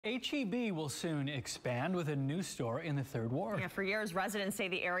H-E-B will soon expand with a new store in the Third Ward. Yeah, for years, residents say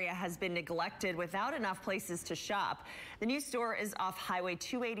the area has been neglected without enough places to shop. The new store is off Highway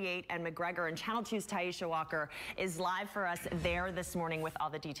 288 and McGregor, and Channel 2's Taisha Walker is live for us there this morning with all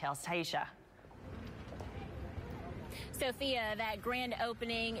the details. Taisha. Sophia, that grand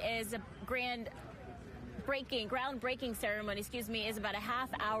opening is a groundbreaking ceremony, is about a half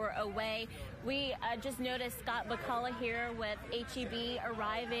hour away. We just noticed Scott McCullough here with H-E-B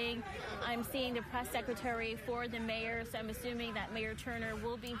arriving. I'm seeing the press secretary for the mayor, so I'm assuming that Mayor Turner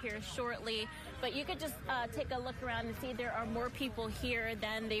will be here shortly. But you could just take a look around and see there are more people here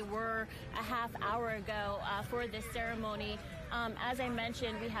than they were a half hour ago for this ceremony. As I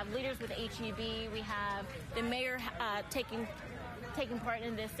mentioned, we have leaders with H-E-B. We have the mayor taking part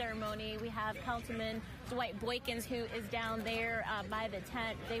in this ceremony. We have Councilman Dwight Boykins, who is down there by the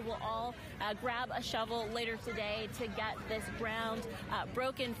tent. They will all grab a shovel later today to get this ground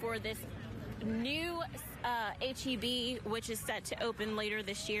broken for this new H-E-B, which is set to open later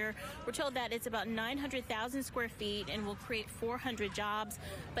this year. We're told that it's about 900,000 square feet and will create 400 jobs,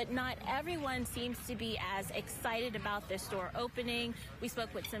 but not everyone seems to be as excited about this store opening. We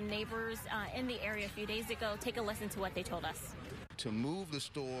spoke with some neighbors in the area a few days ago. Take a listen to what they told us. To move the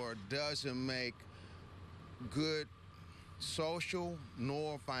store doesn't make good social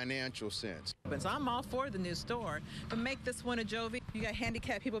nor financial sense. So I'm all for the new store, but make this one a Jovie. You got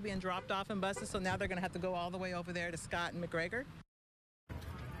handicapped people being dropped off in buses, so now they're going to have to go all the way over there to Scott and McGregor.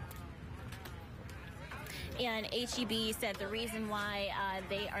 And H-E-B said the reason why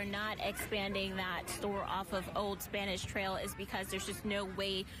they are not expanding that store off of Old Spanish Trail is because there's just no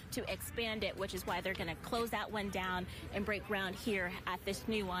way to expand it, which is why they're going to close that one down and break ground here at this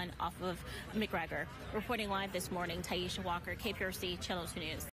new one off of McGregor. Reporting live this morning, Taisha Walker, KPRC Channel 2 News.